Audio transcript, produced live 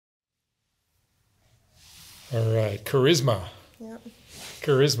All right, Karizma. Yep.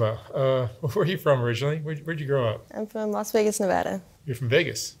 Karizma. Where are you from originally? Where'd you grow up? I'm from Las Vegas, Nevada. You're from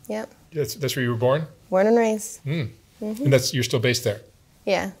Vegas. Yep. That's where you were born? Born and raised. Mm. And you're still based there?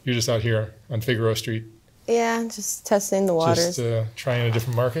 Yeah. You're just out here on Figueroa Street? Yeah, just testing the waters. Just trying a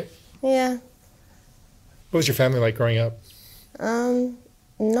different market? Yeah. What was your family like growing up?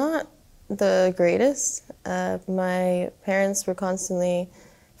 Not the greatest. My parents were constantly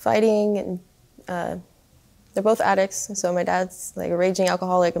fighting, and they're both addicts. So my dad's like a raging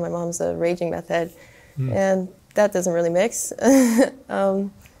alcoholic, and my mom's a raging meth head, and that doesn't really mix.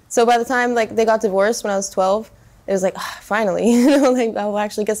 So by the time like they got divorced when I was 12, it was like finally, you know, like I'll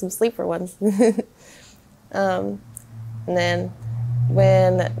actually get some sleep for once. And then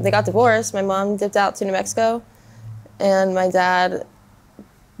when they got divorced, my mom dipped out to New Mexico, and my dad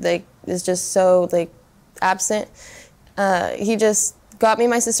like is just so like absent. He just got me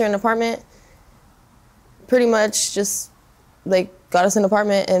and my sister an apartment, pretty much just like got us an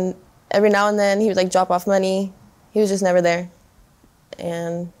apartment, and every now and then he would like drop off money. He was just never there.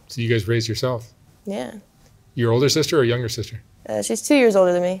 And so you guys raised yourself? Yeah. Your older sister or younger sister? She's 2 years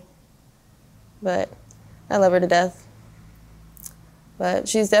older than me, but I love her to death. But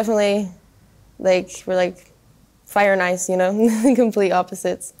she's definitely like, we're like fire and ice, you know, complete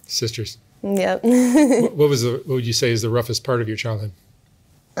opposites. Sisters. Yep. What would you say is the roughest part of your childhood?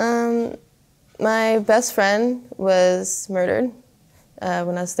 My best friend was murdered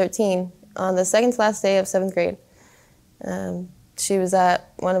when I was 13 on the second to last day of 7th grade. She was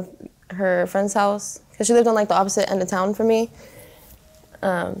at one of her friend's house because she lived on like the opposite end of town from me.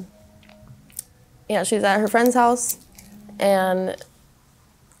 Yeah, she was at her friend's house, and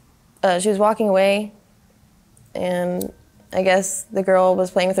she was walking away, and I guess the girl was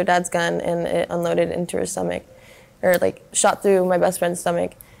playing with her dad's gun, and it unloaded into her stomach, or like shot through my best friend's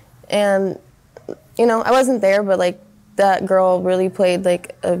stomach. And you know, I wasn't there, but like that girl really played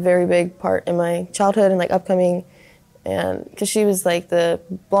like a very big part in my childhood and like upcoming. And because she was like the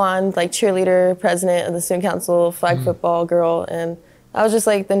blonde like cheerleader president of the student council flag football girl, and I was just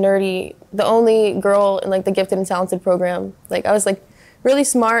like the nerdy, the only girl in like the gifted and talented program. Like I was like really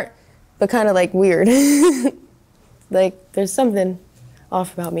smart, but kind of like weird. Like there's something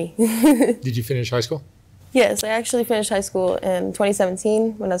off about me. Did you finish high school? Yes, I actually finished high school in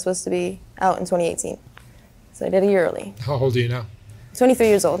 2017 when I was supposed to be out in 2018. So I did a year early. How old are you now? 23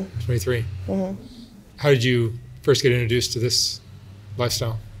 years old. 23. How did you first get introduced to this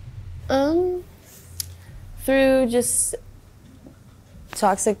lifestyle? Through just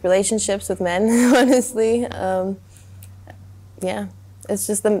toxic relationships with men, honestly. Yeah, it's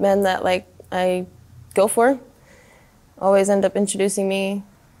just the men that like I go for always end up introducing me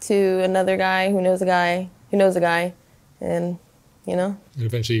to another guy who knows a guy who knows a guy, and you know. And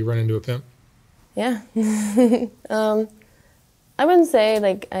eventually you run into a pimp? Yeah. I wouldn't say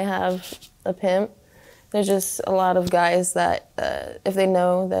like I have a pimp. There's just a lot of guys that if they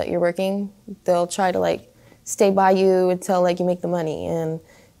know that you're working, they'll try to like stay by you until like you make the money and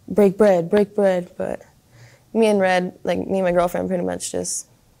break bread. But me and Red, like me and my girlfriend, pretty much just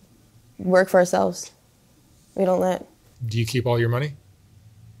work for ourselves. We don't let. Do you keep all your money?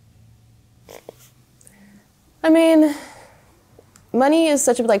 I mean, money is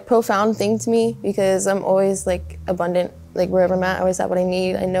such a like profound thing to me because I'm always like abundant. Like wherever I'm at, I always have what I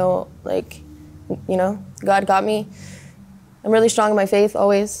need. I know like, you know, God got me. I'm really strong in my faith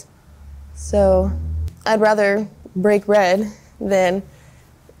always. So I'd rather break bread than,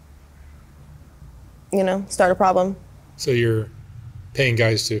 you know, start a problem. So you're paying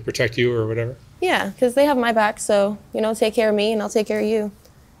guys to protect you or whatever? Yeah, because they have my back. So, you know, take care of me and I'll take care of you.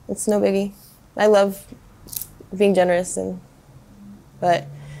 It's no biggie. I love being generous but.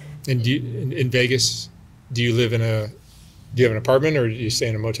 And in Vegas, do you have an apartment or do you stay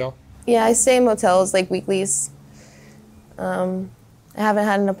in a motel? Yeah, I stay in motels, like weeklies. I haven't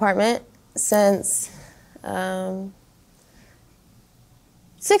had an apartment since 6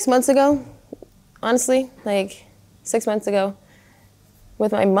 months ago, honestly, like 6 months ago,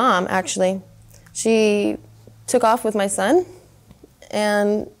 with my mom, actually. She took off with my son,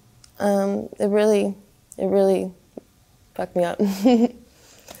 and it really fucked me up.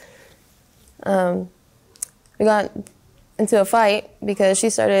 We got into a fight because she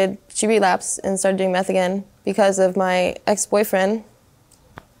relapsed and started doing meth again because of my ex-boyfriend,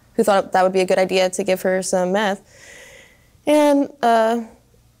 who thought that would be a good idea to give her some meth. And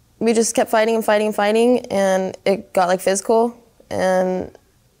we just kept fighting, and it got like physical. And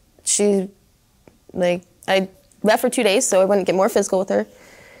I left for 2 days so I wouldn't get more physical with her.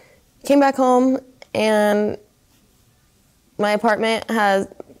 Came back home, and my apartment has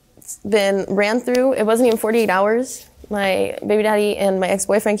been ran through. It wasn't even 48 hours. My baby daddy and my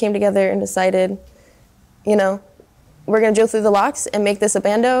ex-boyfriend came together and decided, you know, we're gonna drill through the locks and make this a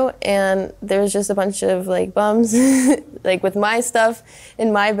bando. And there was just a bunch of like bums, like with my stuff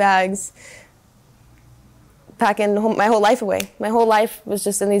in my bags, packing my whole life away. My whole life was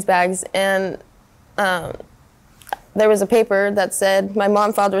just in these bags. And there was a paper that said my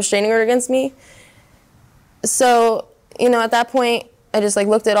mom filed a restraining order against me. So, you know, at that point, I just like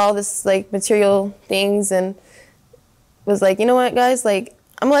looked at all this like material things and was like, you know what, guys, like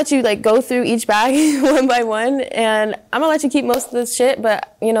I'm gonna let you like go through each bag one by one, and I'm gonna let you keep most of this shit,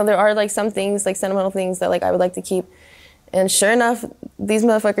 but you know, there are like some things, like sentimental things that like I would like to keep. And sure enough, these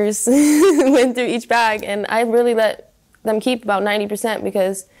motherfuckers went through each bag, and I really let them keep about 90%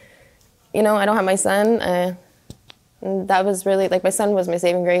 because, you know, I don't have my son. And that was really, like, my son was my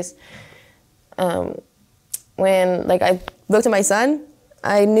saving grace. When, like, I looked at my son,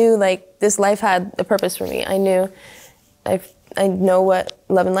 I knew, like, this life had a purpose for me. I knew, I know what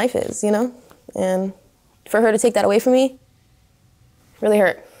love and life is, you know? And for her to take that away from me really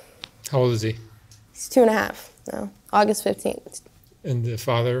hurt. How old is he? He's 2.5 now, August 15th. And the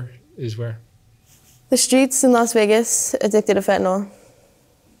father is where? The streets in Las Vegas, addicted to fentanyl.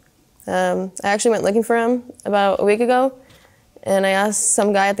 I actually went looking for him about a week ago, and I asked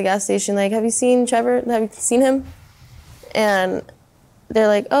some guy at the gas station, like, have you seen Trevor? Have you seen him? And they're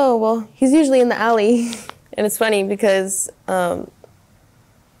like, oh, well, he's usually in the alley. And it's funny because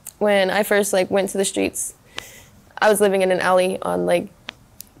when I first like went to the streets, I was living in an alley on like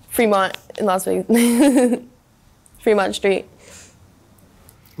Fremont in Las Vegas, Fremont Street.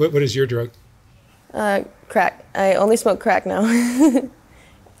 What is your drug? Crack. I only smoke crack now.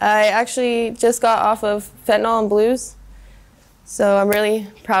 I actually just got off of fentanyl and blues, so I'm really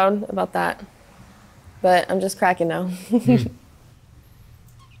proud about that. But I'm just cracking now.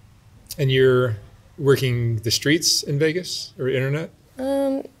 And you're working the streets in Vegas or internet?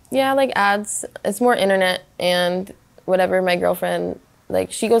 Yeah, like ads. It's more internet and whatever. My girlfriend,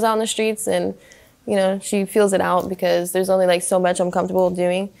 like, she goes out on the streets and, you know, she feels it out because there's only like so much I'm comfortable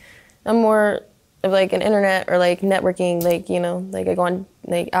doing. I'm more of like an internet or like networking, like, you know, like I go on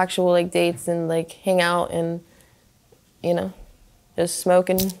like actual like dates and like hang out and, you know, just smoke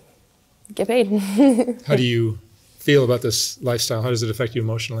and get paid. How do you feel about this lifestyle? How does it affect you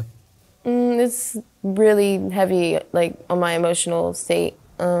emotionally? It's really heavy, like, on my emotional state.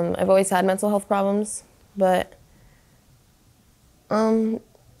 I've always had mental health problems, but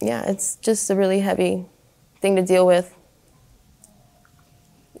yeah, it's just a really heavy thing to deal with.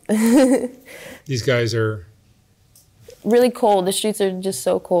 These guys are really cold. The streets are just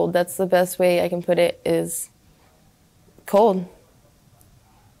so cold. That's the best way I can put it, is cold.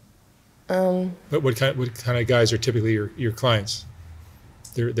 But what kind of guys are typically your clients?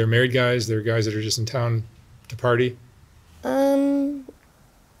 They're married guys. They're guys that are just in town to party.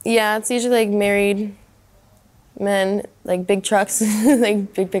 Yeah, it's usually like married men, like big trucks,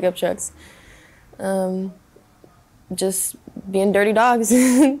 like big pickup trucks. Just being dirty dogs.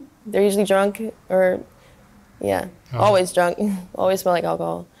 They're usually drunk or, yeah, always drunk, always smell like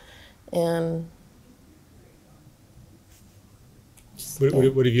alcohol. And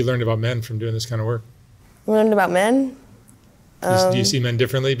what have you learned about men from doing this kind of work? Learned about men? Do you see men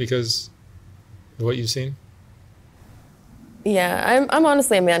differently because of what you've seen? Yeah, I'm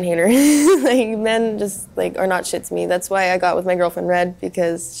honestly a man hater. Like, men just like are not shit to me. That's why I got with my girlfriend Red,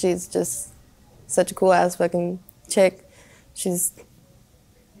 because she's just such a cool ass fucking chick. She's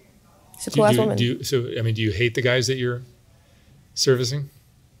a cool ass woman. Do you hate the guys that you're servicing?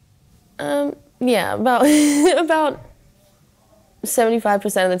 Yeah, about about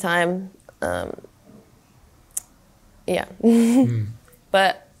 75% of the time. Yeah.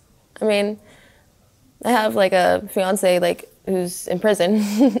 But I mean, I have like a fiance like who's in prison.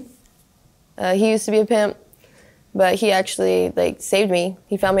 He used to be a pimp, but he actually like saved me.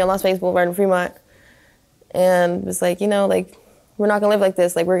 He found me on Las Vegas Boulevard in Fremont and was like, you know, like, we're not gonna live like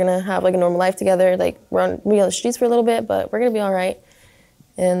this. Like, we're gonna have like a normal life together. Like, we're on the streets for a little bit, but we're gonna be all right.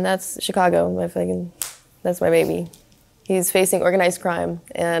 And that's Chicago, that's my baby. He's facing organized crime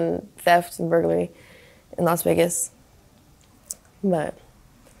and theft and burglary in Las Vegas. But.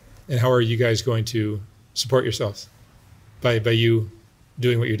 And how are you guys going to support yourselves? By you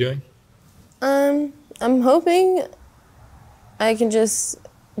doing what you're doing? I'm hoping I can just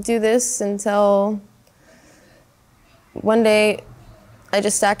do this until one day I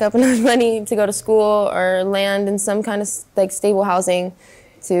just stack up enough money to go to school or land in some kind of like stable housing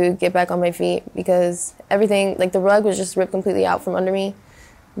to get back on my feet, because everything, like, the rug was just ripped completely out from under me.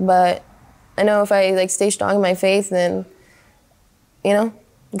 But I know if I like stay strong in my faith, then, you know,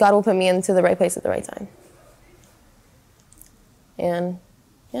 God will put me into the right place at the right time. And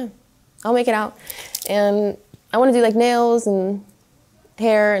yeah, I'll make it out. And I want to do like nails and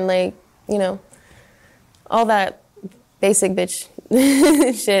hair and like, you know, all that basic bitch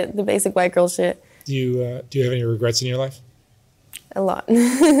shit, the basic white girl shit. Do you have any regrets in your life? A lot.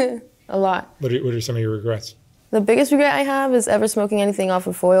 A lot. What are some of your regrets? The biggest regret I have is ever smoking anything off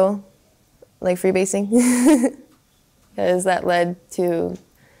of foil, like freebasing. Because that led to,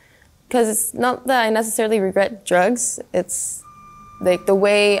 because it's not that I necessarily regret drugs, it's like the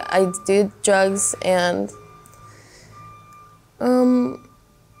way I did drugs and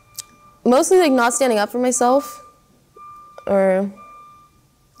mostly like not standing up for myself, or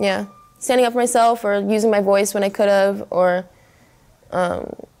yeah, standing up for myself or using my voice when I could have, or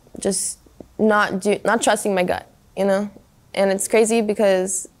just not trusting my gut, you know? And it's crazy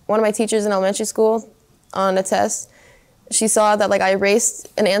because one of my teachers in elementary school on a test, she saw that like I erased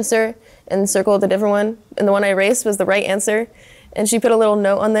an answer and circled a different one, and the one I erased was the right answer. And she put a little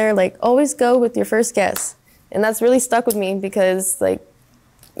note on there like, always go with your first guess. And that's really stuck with me because like,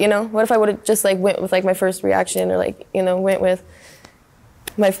 you know, what if I would have just like went with like my first reaction, or like, you know, went with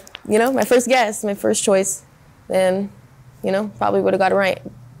my, you know, my first guess, my first choice, then, you know, probably would have got it right.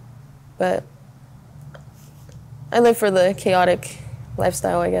 But I live for the chaotic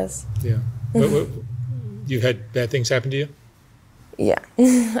lifestyle, I guess. Yeah. You've had bad things happen to you? Yeah.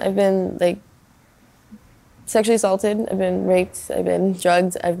 I've been like sexually assaulted, I've been raped, I've been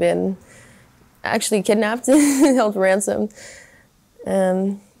drugged, I've been actually kidnapped, held for ransom,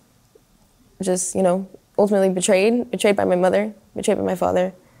 and just, you know, ultimately betrayed by my mother, betrayed by my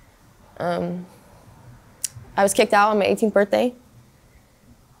father. I was kicked out on my 18th birthday,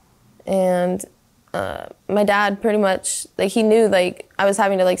 and my dad pretty much, like, he knew like I was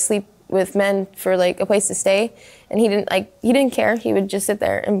having to like sleep with men for like a place to stay, and he didn't care. He would just sit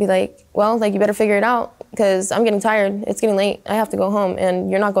there and be like, well, like, you better figure it out because I'm getting tired, it's getting late, I have to go home,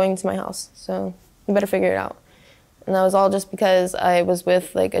 and you're not going to my house, so you better figure it out. And that was all just because I was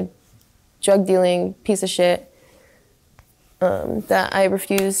with like a drug dealing piece of shit that I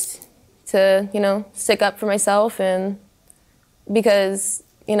refused to, you know, stick up for myself, and because,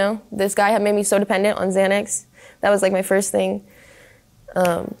 you know, this guy had made me so dependent on Xanax. That was like my first thing.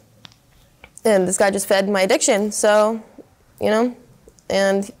 And this guy just fed my addiction, so, you know,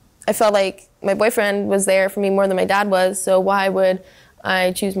 and I felt like my boyfriend was there for me more than my dad was, so why would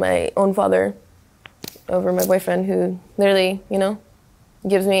I choose my own father over my boyfriend, who literally, you know,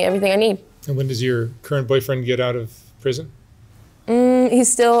 gives me everything I need. And when does your current boyfriend get out of prison?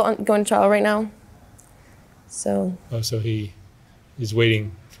 He's still going to trial right now, so. Oh, so he is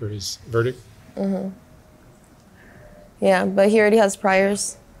waiting for his verdict? Mm-hmm. Yeah, but he already has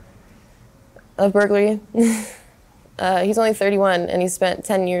priors of burglary. He's only 31, and he spent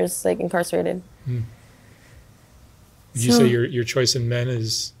 10 years like incarcerated. Would you say your choice in men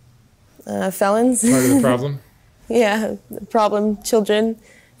is felons? Part of the problem? Yeah, problem children,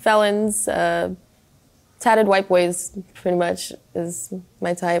 felons, tatted white boys, pretty much is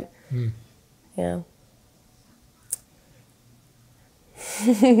my type. Yeah.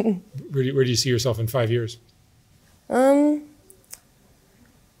 Where do you see yourself in 5 years?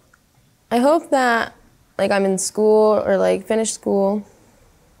 I hope that like I'm in school or like finish school.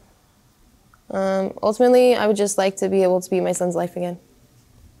 Ultimately, I would just like to be able to be my son's life again.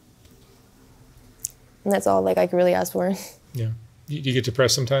 And that's all like I could really ask for. Yeah. Do you get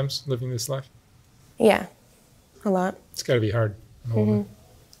depressed sometimes living this life? Yeah, a lot. It's got to be hard.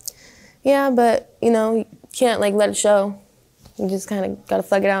 Yeah, but you know, you can't like let it show. You just kind of got to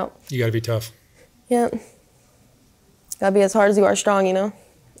thug it out. You got to be tough. Yeah. Got to be as hard as you are strong, you know?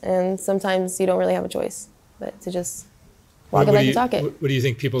 And sometimes you don't really have a choice but to just walk it like you talk it. What do you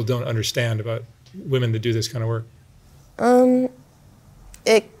think people don't understand about women that do this kind of work?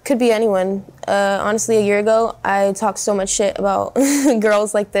 It could be anyone. Honestly, a year ago, I talked so much shit about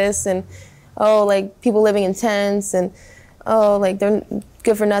girls like this, and oh, like people living in tents, and oh, like they're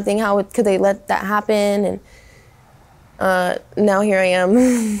good for nothing. How could they let that happen? And now here I am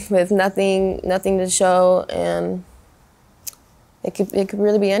with nothing to show, and it could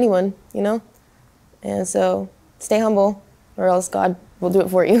really be anyone, you know? And so stay humble, or else God will do it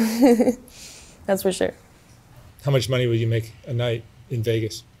for you. That's for sure. How much money will you make a night in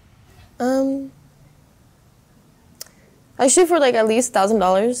Vegas? I shoot for like at least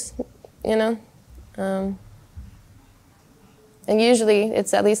 $1,000, you know? And usually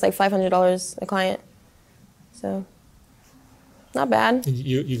it's at least like $500 a client. So, not bad. And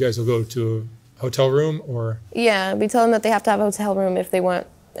you guys will go to a hotel room, or? Yeah, we tell them that they have to have a hotel room if they want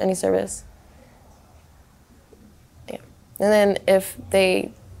any service. Yeah. And then if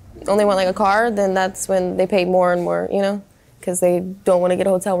they only want like a car, then that's when they pay more and more, you know, because they don't want to get a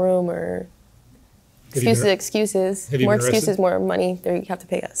hotel room or excuses. More excuses, more money. You have to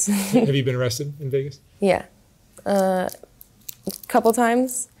pay us. Have you been arrested in Vegas? Yeah, a couple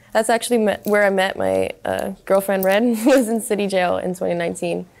times. That's actually where I met my girlfriend, Red, was in city jail in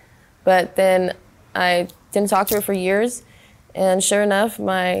 2019. But then I didn't talk to her for years. And sure enough,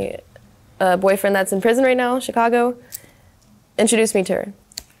 my boyfriend that's in prison right now, Chicago, introduced me to her.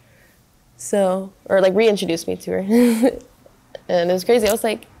 So, or like reintroduced me to her. And it was crazy. I was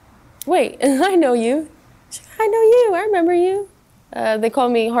like, wait, I know you. She's like, I know you, I remember you. They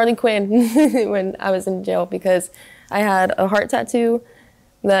called me Harley Quinn when I was in jail because I had a heart tattoo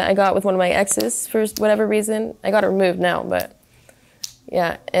that I got with one of my exes for whatever reason. I got it removed now, but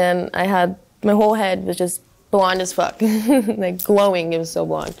yeah. And I had, my whole head was just blonde as fuck, like glowing, it was so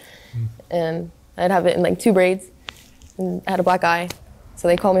blonde. And I'd have it in like 2 braids, and I had a black eye. So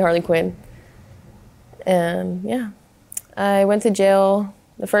they called me Harley Quinn. And yeah, I went to jail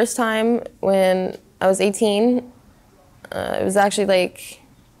the first time when I was 18. It was actually like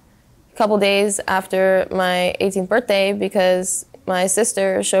a couple days after my 18th birthday because my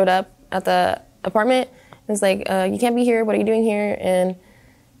sister showed up at the apartment and was like, you can't be here, what are you doing here? And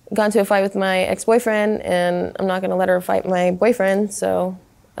got into a fight with my ex-boyfriend, and I'm not gonna let her fight my boyfriend, so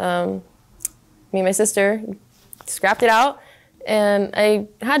me and my sister scrapped it out, and I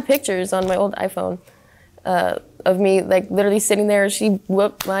had pictures on my old iPhone of me like literally sitting there. She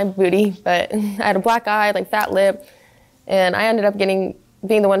whooped my booty, but I had a black eye, like fat lip, and I ended up being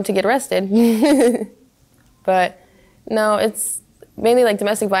the one to get arrested. But no, it's mainly like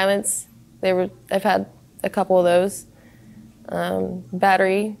domestic violence. I've had a couple of those.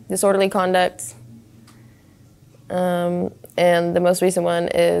 Battery, disorderly conduct, and the most recent one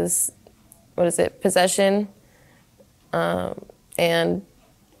is, possession, and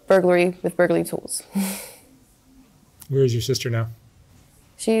burglary with burglary tools. Where is your sister now?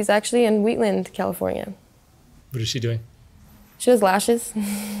 She's actually in Wheatland, California. What is she doing? She does lashes.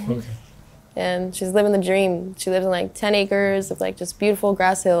 Okay. And she's living the dream. She lives in like 10 acres of like just beautiful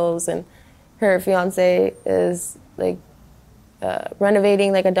grass hills, and her fiance is like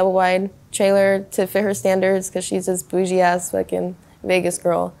renovating like a double wide trailer to fit her standards because she's this bougie ass fucking Vegas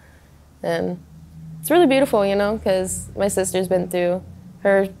girl. And it's really beautiful, you know, because my sister's been through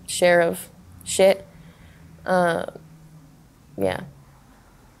her share of shit. Yeah.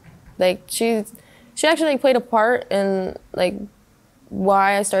 Like she actually like played a part in like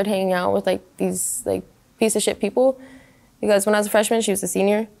why I started hanging out with like these like piece of shit people, because when I was a freshman, she was a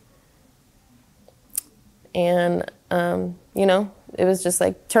senior. And you know, it was just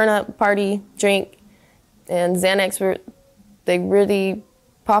like turn up, party, drink, and Xanax were like really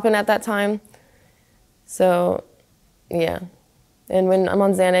popping at that time. So yeah, and when I'm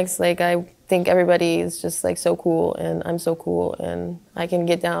on Xanax, like I think everybody is just like so cool, and I'm so cool, and I can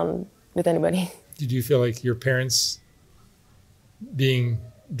get down with anybody. Did you feel like your parents being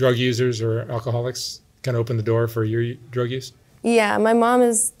drug users or alcoholics kind of opened the door for your drug use? Yeah, my mom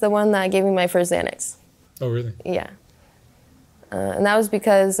is the one that gave me my first Xanax. Oh, really? Yeah. And that was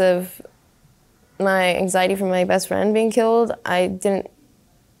because of my anxiety from my best friend being killed. I didn't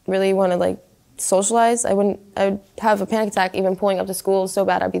really want to like socialize. I would have a panic attack even pulling up to school so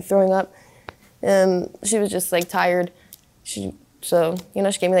bad I'd be throwing up. And she was just like tired. So, you know,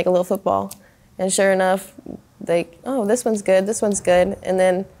 she gave me like a little football. And sure enough, like, oh, this one's good, this one's good. And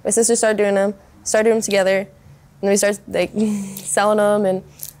then my sister started doing them together. And then we started like selling them, and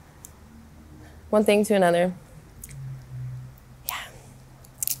one thing to another. Yeah.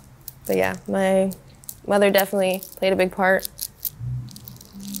 But yeah, my mother definitely played a big part.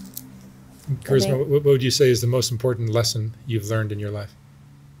 Karizma, what would you say is the most important lesson you've learned in your life?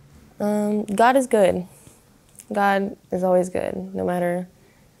 God is good. God is always good, no matter,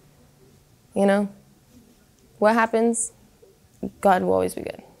 you know, what happens, God will always be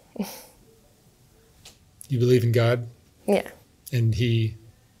good. You believe in God? Yeah. And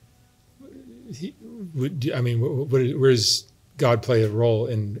where does God play a role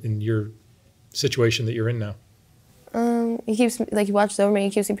in your situation that you're in now? He keeps me, like, he watches over me, he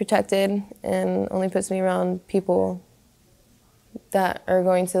keeps me protected, and only puts me around people that are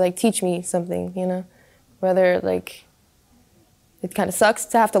going to like teach me something, you know, whether like it kind of sucks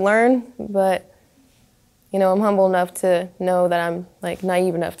to have to learn, but you know, I'm humble enough to know that I'm like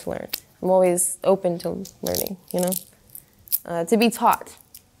naive enough to learn. I'm always open to learning, you know. To be taught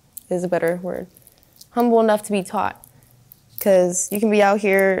is a better word. Humble enough to be taught, because you can be out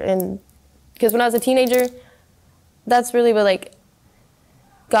here, and because when I was a teenager, that's really what like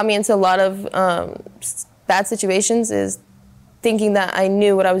got me into a lot of bad situations, is thinking that I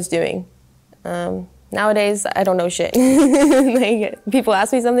knew what I was doing. Nowadays, I don't know shit. Like, people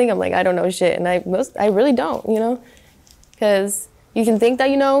ask me something, I'm like, I don't know shit, and I really don't, you know? Because you can think that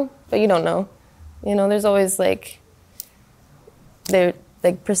you know, but you don't know. You know, there's always like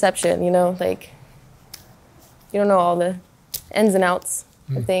perception, you know, like you don't know all the ends and outs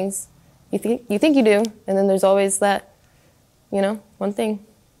of things. You think you do, and then there's always that, you know, one thing.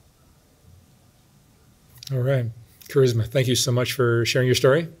 All right. Karizma, thank you so much for sharing your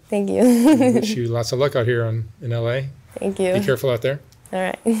story. Thank you. I wish you lots of luck out here in LA. Thank you. Be careful out there. All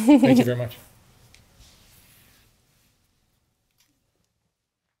right. Thank you very much.